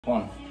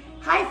One.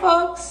 Hi,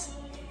 folks.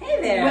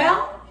 Hey there.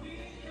 Well,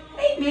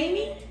 hey,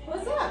 Mamie.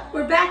 What's up?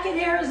 We're back in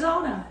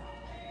Arizona.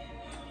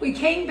 We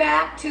came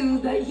back to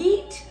the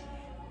heat,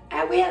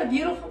 and we had a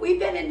beautiful, we've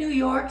been in New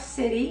York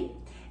City,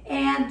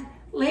 and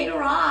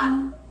later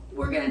on,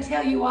 we're going to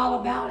tell you all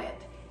about it.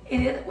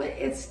 And it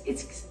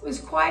was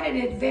quite an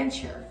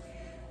adventure.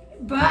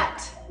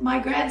 But my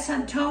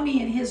grandson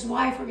Tony and his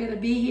wife are going to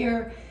be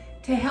here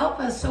to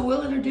help us, so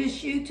we'll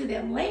introduce you to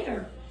them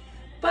later.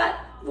 But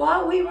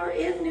while we were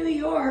in New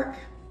York,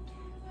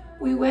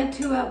 we went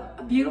to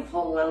a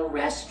beautiful little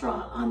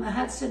restaurant on the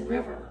Hudson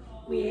River.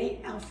 We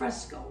ate al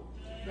fresco.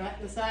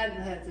 Right beside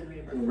the Hudson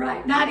River.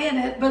 Right, not in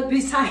it, but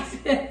beside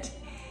it.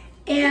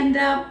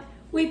 And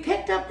we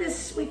picked up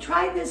this, we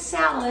tried this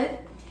salad,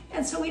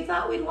 and so we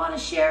thought we'd want to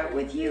share it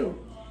with you.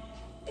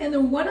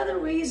 And one of the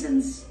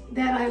reasons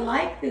that I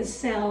like this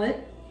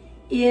salad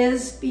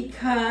is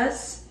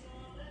because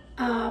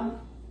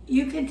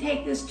you can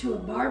take this to a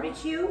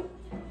barbecue.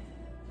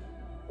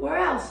 Where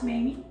else,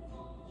 Mamie?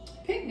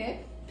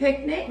 Picnic.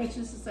 Picnic. Which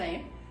is the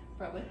same,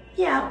 probably.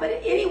 Yeah, but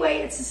anyway,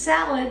 it's a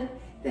salad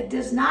that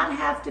does not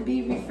have to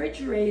be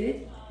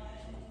refrigerated.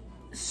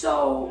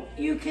 So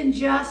you can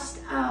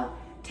just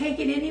take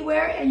it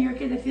anywhere and you're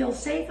gonna feel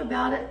safe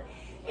about it.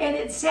 And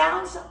it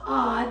sounds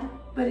odd,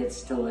 but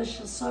it's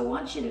delicious. So I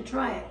want you to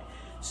try it.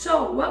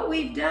 So what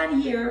we've done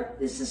here,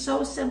 this is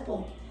so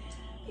simple.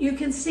 You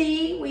can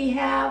see we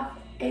have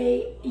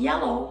a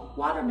yellow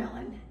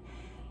watermelon.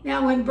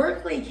 Now when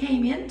Berkeley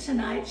came in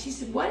tonight, she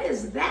said, "What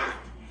is that?"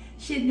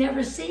 She'd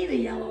never seen a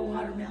yellow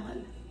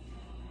watermelon.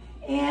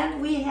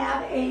 And we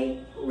have a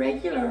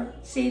regular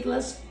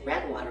seedless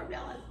red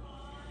watermelon.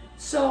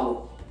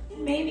 So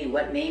Mamie,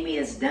 what Mamie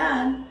has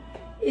done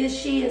is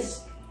she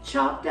has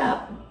chopped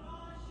up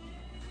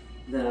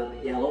the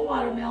yellow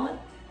watermelon,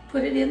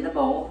 put it in the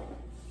bowl.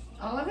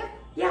 All of it?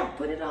 Yeah,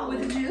 put it all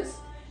With in. the juice?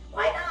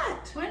 Why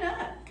not? Why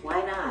not?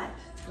 Why not?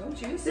 Go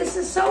juice. This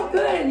is so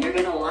good, and you're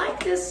gonna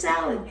like this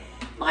salad.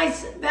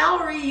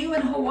 Valerie, you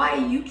in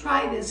Hawaii, you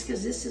try this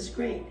because this is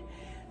great.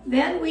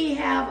 Then we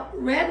have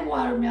red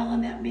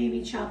watermelon that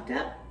Mamie chopped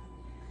up,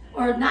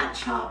 or not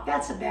chopped,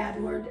 that's a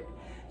bad word.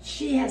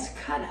 She has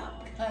cut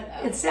up. Cut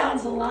up. It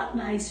sounds a lot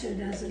nicer,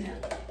 doesn't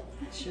it?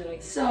 Surely.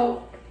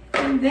 So,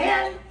 and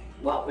then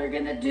what we're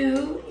gonna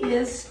do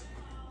is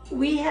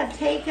we have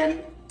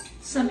taken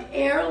some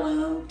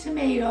heirloom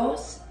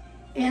tomatoes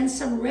and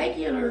some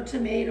regular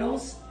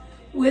tomatoes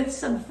with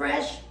some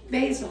fresh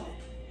basil.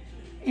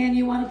 And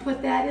you want to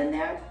put that in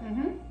there?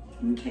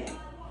 Mm-hmm. Okay.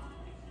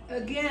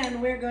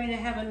 Again, we're going to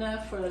have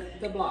enough for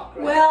the block,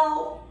 right?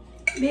 Well,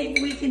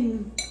 maybe we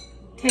can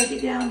take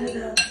it down to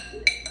the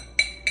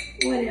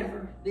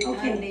whatever. The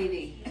Okay.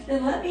 unneedy.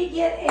 Then let me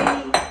get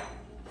a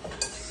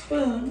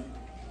spoon.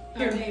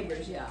 Our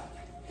neighbors, yeah.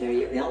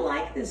 They'll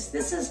like this.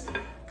 This is,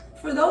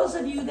 for those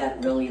of you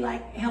that really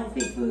like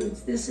healthy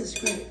foods, this is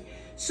great.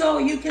 So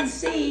you can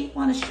see,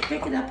 want to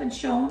pick it up and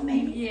show them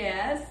maybe?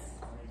 Yes.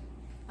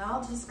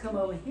 I'll just come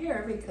over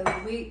here because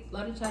a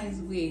lot of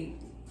times we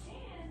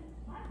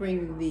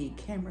bring the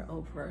camera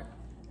over.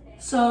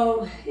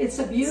 So it's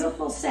a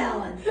beautiful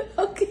salad.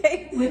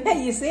 Okay. With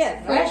you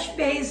said, fresh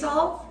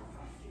basil,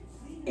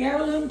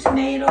 heirloom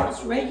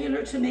tomatoes,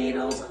 regular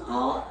tomatoes,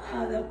 all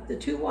the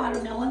two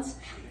watermelons.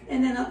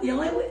 And then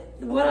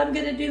what I'm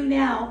going to do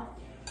now,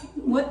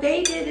 what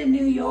they did in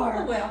New York.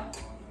 Oh, well.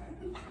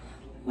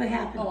 What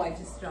happened? Oh, I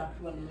just dropped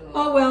one little.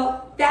 Oh,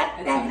 well, that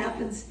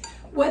happens.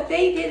 What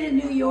they did in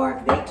New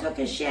York, they took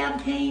a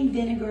champagne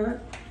vinegar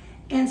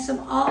and some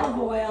olive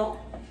oil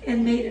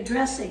and made a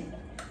dressing.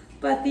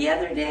 But the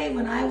other day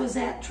when I was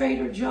at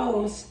Trader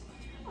Joe's,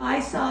 I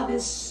saw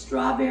this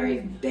strawberry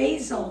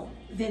basil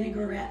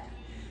vinaigrette.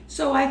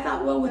 So I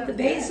thought, well, with the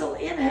basil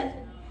in it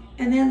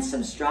and then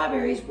some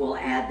strawberries, we'll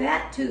add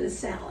that to the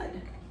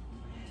salad.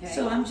 Okay.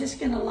 So I'm just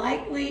gonna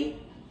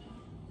lightly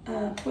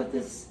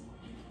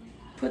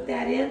put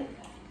that in,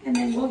 and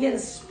then we'll get a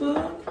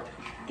spoon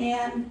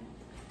and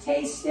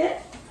taste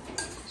it.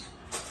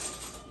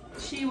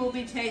 She will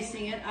be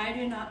tasting it. I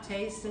do not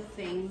taste the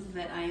things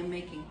that I am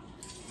making.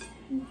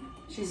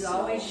 She's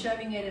always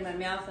shoving it in my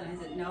mouth, and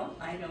I said, no,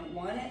 I don't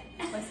want it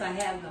unless I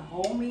have the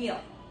whole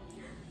meal.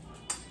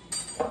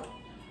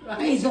 Right?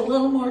 Needs a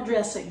little more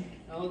dressing.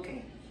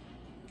 Okay.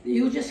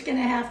 You're just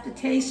gonna have to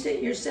taste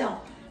it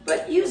yourself.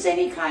 But use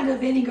any kind of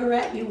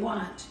vinaigrette you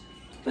want.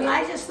 But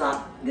I just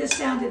thought this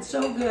sounded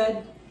so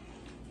good,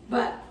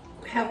 but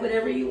have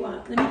whatever you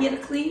want. Let me get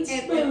a clean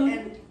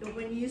spoon. And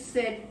when you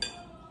said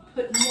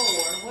put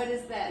more, what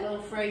is that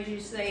little phrase you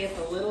say? If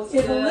a little's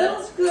If good, a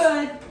little's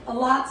good, a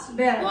lot's a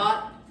better.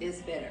 lot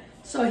is better.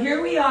 So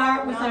here we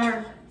are with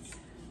our...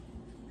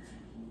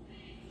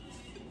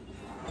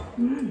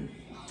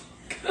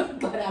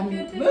 But I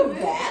moved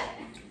that.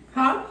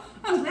 Huh?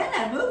 I'm glad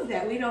I moved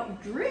that. We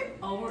don't drip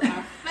over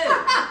our food.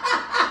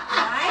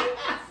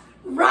 Right?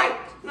 Right.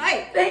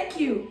 Right. Thank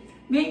you.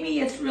 Mimi,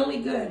 it's really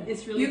good.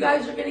 It's really You good.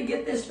 guys are gonna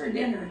get this for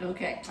dinner.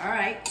 Okay. All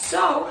right.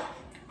 So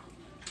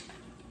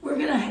we're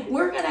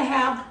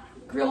gonna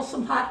grill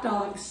some hot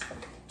dogs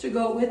to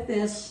go with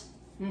this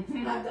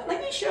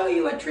Let me show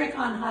you a trick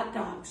on hot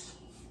dogs.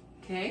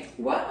 Okay.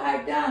 What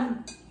I've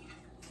done,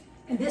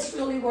 and this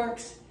really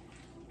works,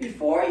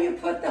 before you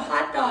put the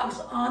hot dogs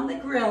on the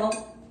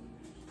grill,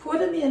 put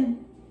them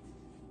in,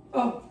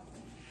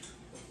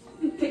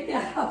 pick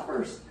that up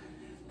first.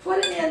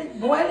 Put them in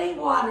boiling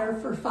water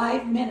for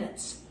 5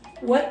 minutes.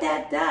 What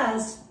that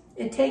does,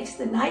 it takes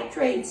the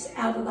nitrates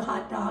out of the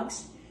hot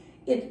dogs.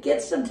 It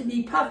gets them to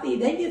be puffy.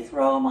 Then you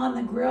throw them on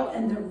the grill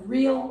and they're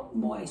real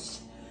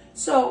moist.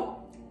 So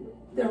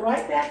they're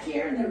right back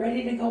here and they're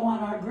ready to go on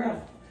our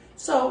grill.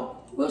 So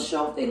we'll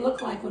show what they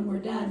look like when we're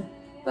done.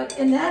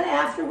 And then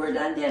after we're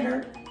done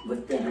dinner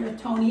with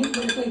Tony and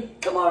Berkeley,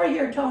 come over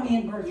here, Tony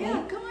and Berkeley.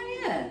 Yeah, come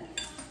on in.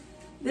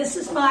 This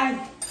is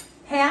my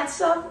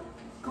handsome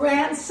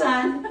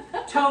grandson,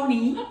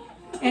 Tony,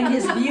 and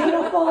his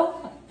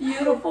beautiful,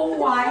 beautiful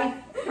wife,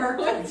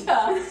 Berkeley.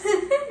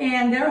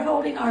 And they're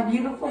holding our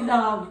beautiful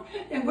dog.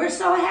 And we're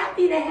so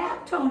happy to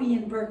have Tony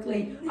and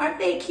Berkeley. Aren't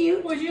they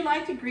cute? Would you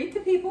like to greet the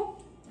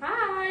people?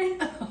 Hi.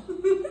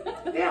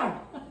 Yeah.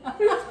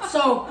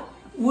 So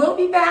we'll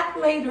be back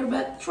later,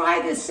 but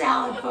try this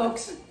salad,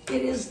 folks.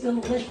 It is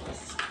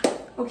delicious.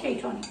 Okay,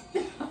 Tony.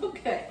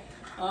 Okay.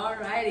 All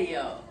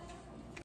righty-o.